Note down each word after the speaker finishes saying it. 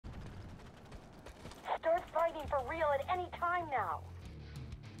for real at any time now.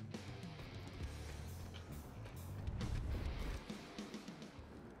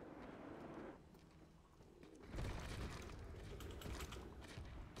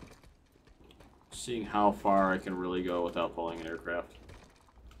 Seeing how far I can really go without pulling an aircraft.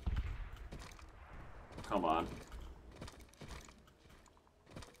 Come on.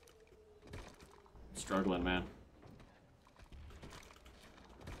 Struggling, man.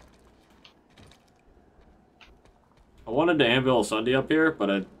 I wanted to Anvil a Sunday up here, but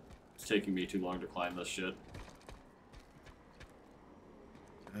it's taking me too long to climb this shit.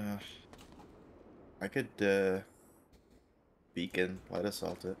 I could, beacon, light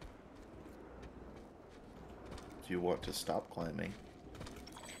assault it. If you want to stop climbing.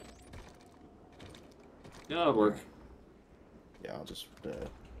 Yeah, that'll work. Yeah, I'll just,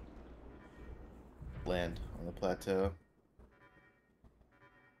 land on the plateau.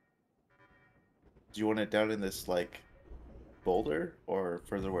 Do you want it down in this, like, boulder, or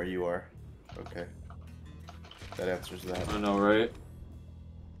further where you are? Okay. That answers that. I know, right?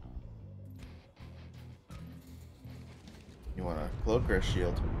 You want a cloak or a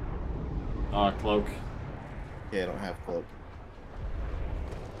shield? Cloak. Yeah, I don't have cloak.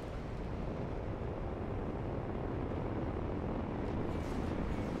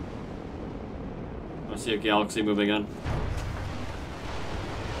 I see a galaxy moving in.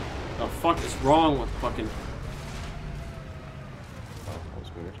 The fuck is wrong with fucking... Oh, that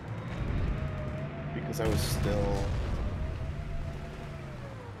was weird. Because I was still...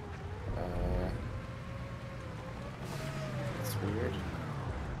 It's weird.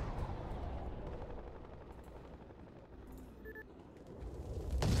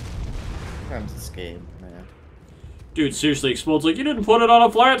 Sometimes this game, man. Dude, seriously, Explode's like, you didn't put it on a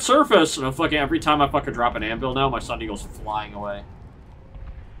flat surface! And I'm fucking, every time I fucking drop an Anvil now, my Sunday goes flying away.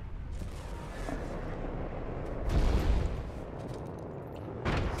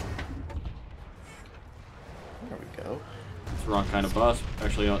 There we go. It's the wrong kind of bus.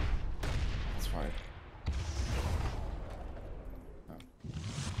 Actually, It's fine.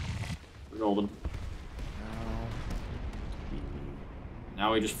 we're golden. No.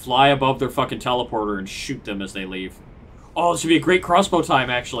 Now we just fly above their fucking teleporter and shoot them as they leave. Oh, this would be a great crossbow time,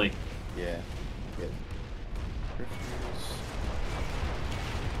 actually. Yeah. Good.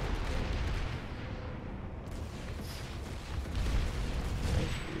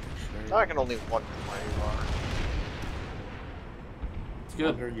 I can only wonder where you are. It's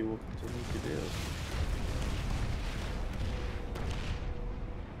good. Wonder you will continue to do.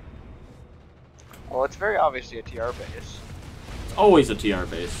 Well, it's very obviously a TR base. It's always a TR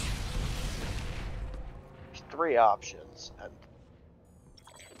base. There's 3 options, and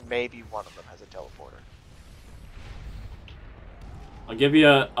maybe one of them has a teleporter. I'll give you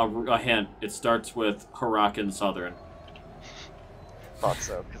a hint. It starts with Huracan Southern. Thought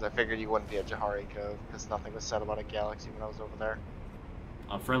so, because I figured you wouldn't be at Jahari Cove, because nothing was said about a galaxy when I was over there.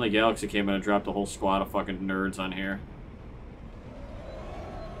 A friendly galaxy came in and dropped a whole squad of fucking nerds on here.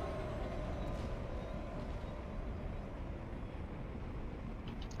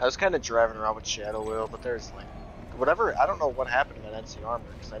 I was kind of driving around with Shadow Wheel, but there's like, whatever, I don't know what happened to that NC armor,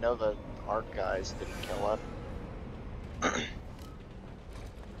 because I know the ARC guys didn't kill it.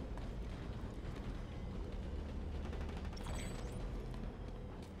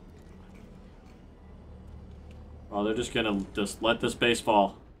 Well, they're just gonna just let this base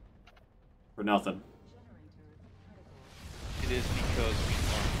fall. For nothing. It is because we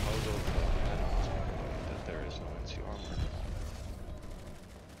aren't out of that there is no NC armor.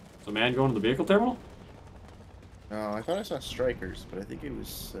 Is a man going to the vehicle terminal? No, I thought I saw strikers, but I think it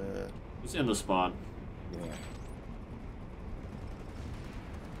was, He's in the spawn. yeah.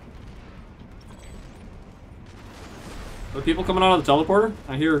 Are there people coming out of the teleporter?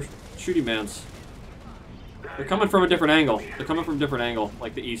 I hear shooting mans. They're coming from a different angle. They're coming from a different angle,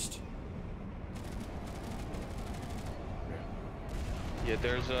 like the east. Yeah,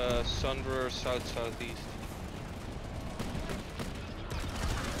 there's a Sundra south-southeast.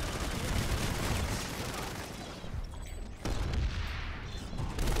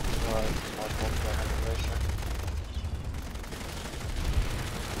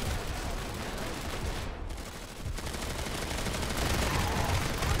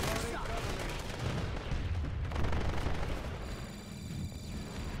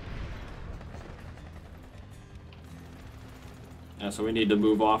 Yeah, so we need to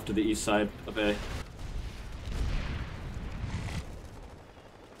move off to the east side of A.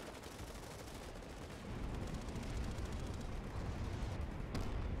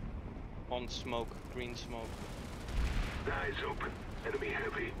 On smoke, green smoke. Eyes open. Enemy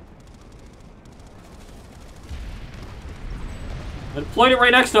heavy. I deployed it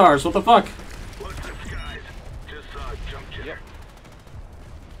right next to ours. What the fuck? What's the skies? Just saw a jump jet. Yep.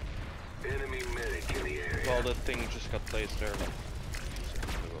 Enemy medic in the area. Well, that thing just got placed there, like.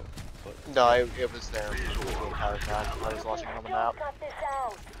 But No, it was there the entire time. I was watching on the map. Got this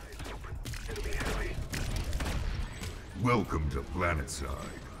out. Enemy heavy. Welcome to Planetside.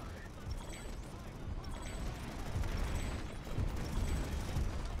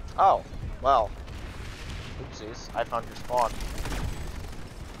 Oh, well. Oopsies, I found your spawn.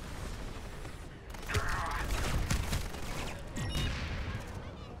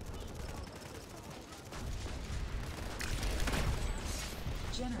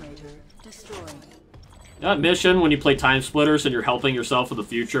 Generator destroyed. That mission when you play Time Splitters and you're helping yourself in the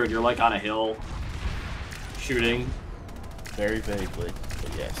future and you're like on a hill shooting. Very vaguely,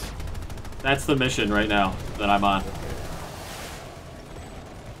 but yes. That's the mission right now that I'm on.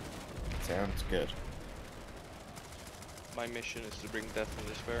 Sounds good. my mission is to bring death and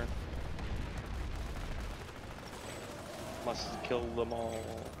despair. Must kill them all.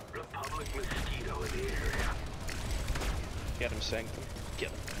 Republic mosquito in the area. Get him, Sanctum. Get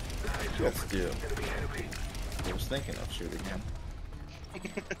him. Let's do. I was thinking of shooting him.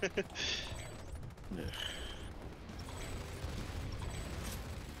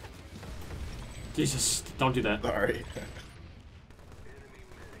 Jesus, don't do that. Sorry.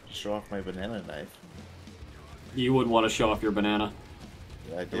 Show off my banana knife. You wouldn't want to show off your banana.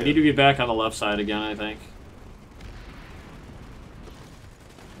 Yeah, I do. We need to be back on the left side again, I think.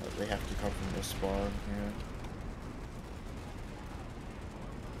 They have to come from this spawn here.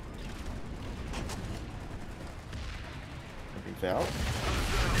 Maybe Val?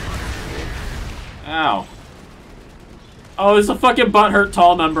 Ow. Oh, it's a fucking butthurt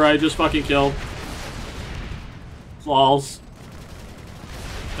tall member I just fucking killed. Lols.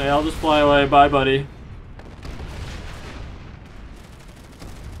 Okay, I'll just fly away. Bye, buddy.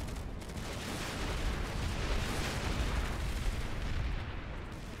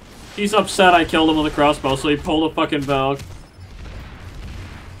 He's upset I killed him with a crossbow, so he pulled a fucking Valk.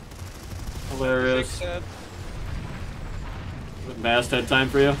 Hilarious. Masthead time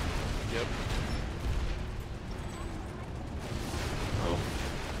for you? Yep. Oh.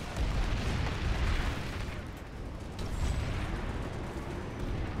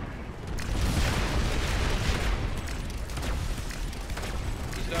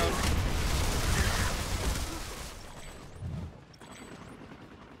 He's down.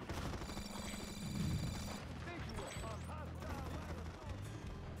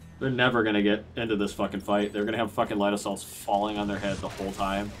 They're never gonna get into this fucking fight. They're gonna have fucking light assaults falling on their head the whole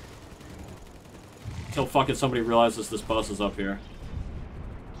time. Until fucking somebody realizes this bus is up here.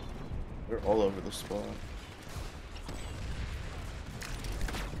 They're all over the spawn.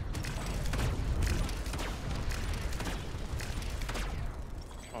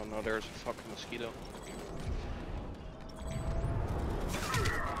 Oh no, there's a fucking mosquito.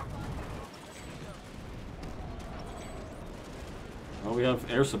 Oh, we have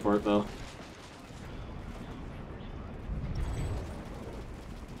air support though.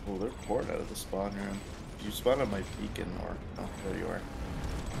 Oh, they're pouring out of the spawn room. Did you spawn on my beacon or... Oh, there you are.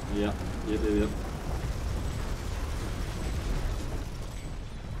 Yeah, yep.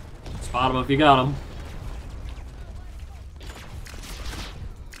 Spot him if you got him.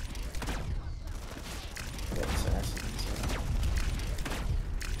 Got assassins.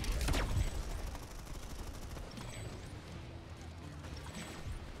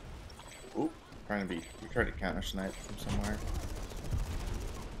 Oop, you're trying to counter snipe from somewhere.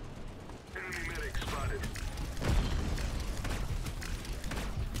 Enemy medic spotted.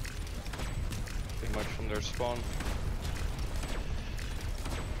 Pretty much from their spawn.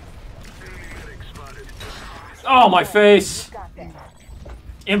 Enemy medic spotted. Oh, my face! Got this.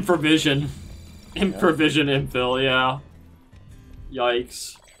 Improvision. Improvision infill, yeah.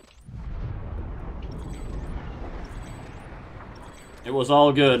 Yikes. It was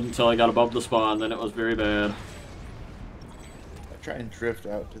all good until I got above the spawn, then it was very bad. I try and drift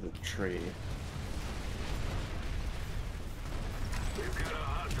out to the tree. We've got a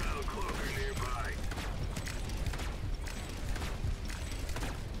hostile cloaker nearby.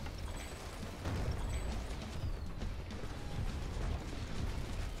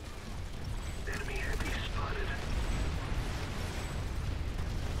 Enemy heavy spotted.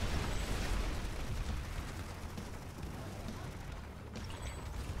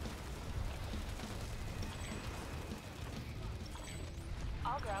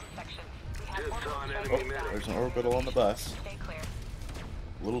 All ground section. We have Just one saw an orbital enemy medic. There's an orbital on the bus. Stay clear.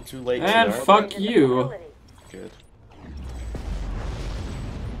 A little too late. And Sharp. fuck you. Good.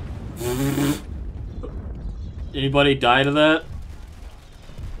 Anybody die to that?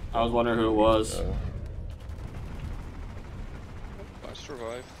 I was wondering who it was. I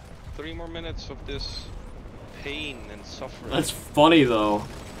survived. 3 more minutes of this pain and suffering. That's funny though.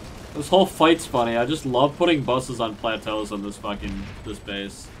 This whole fight's funny. I just love putting buses on plateaus on this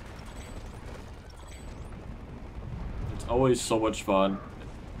base. It's always so much fun.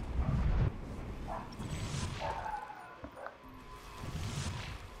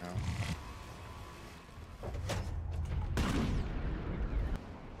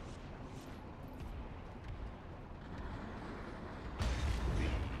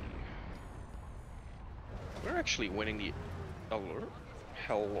 We're actually winning the alert.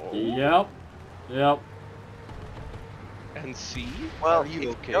 Hello. Yep. Yep. And see? Well, Are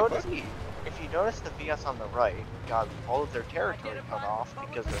you okay, notice, buddy? if you notice the VS on the right got all of their territory cut off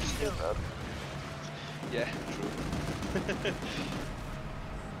because they're stupid. Yeah, true.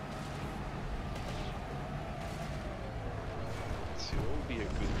 So it will be a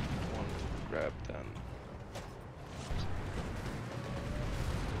good one to grab then.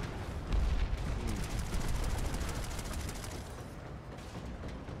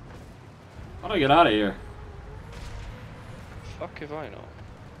 How do I get out of here? Fuck if I know.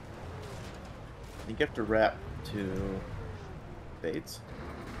 I think you have to wrap to Bates.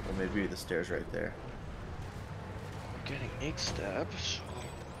 Or maybe the stairs right there. We're getting egg stab, so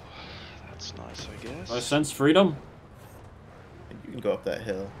that's nice, I guess. Do I sense freedom? And you can go up that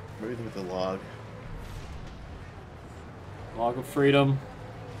hill. Maybe with the log. Log of freedom.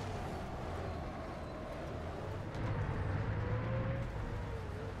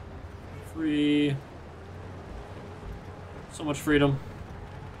 Free. So much freedom.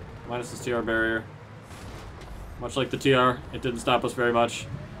 Minus this TR barrier. Much like the TR, it didn't stop us very much.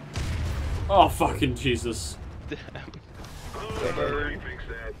 Oh, fucking Jesus. Damn. Fix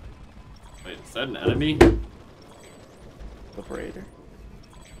that. Wait, is that an enemy? Liberator.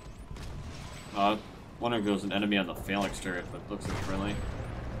 Wondering if there was an enemy on the phalanx turret, but looks like friendly.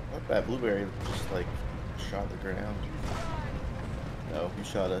 What that blueberry just like shot the ground. No, he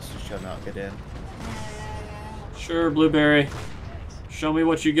shot us. He shall not get in. Sure, Blueberry. Show me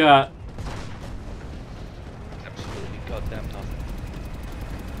what you got. Absolutely goddamn nothing.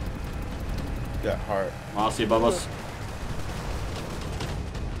 Got heart. Mossy above us.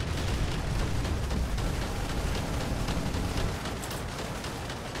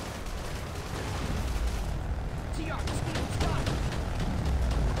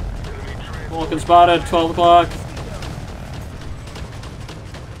 Vulcan spotted, 12 o'clock.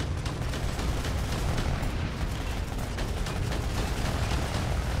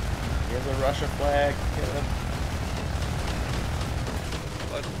 Here's a Russia flag. Kill him.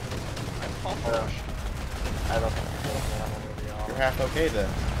 But I'm half rushed. I don't think You're half okay then.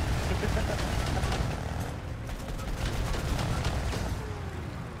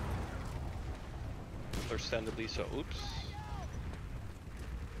 Understandably so. Oops.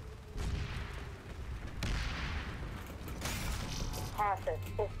 Asset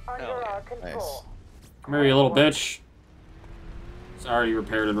is under Hell yeah. our control. Come here, you little bitch. It's already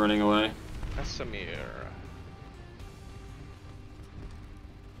repaired and running away. Asamir.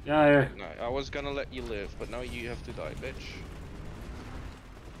 Yeah, here. No, I was gonna let you live, but now you have to die, bitch.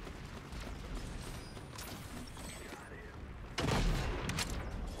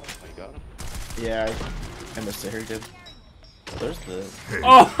 I got him. Yeah, I missed it. Here, did. There's the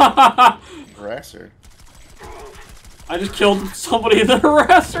Oh! harasser. I just killed somebody in the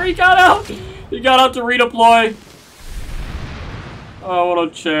harasser. He got out. He got out to redeploy. Oh, what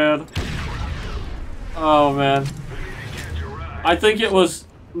a Chad. Oh, man. I think it was...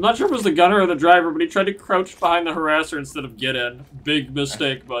 I'm not sure if it was the gunner or the driver, but he tried to crouch behind the harasser instead of get in. Big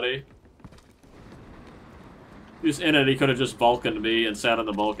mistake, buddy. He was in it, he could have just Vulcaned me and sat on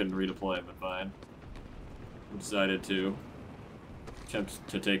the Vulcan and redeploy, but fine. He decided to attempt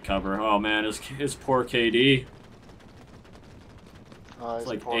to take cover. Oh man, his poor KD. It's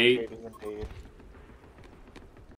like poor 8. Katie indeed.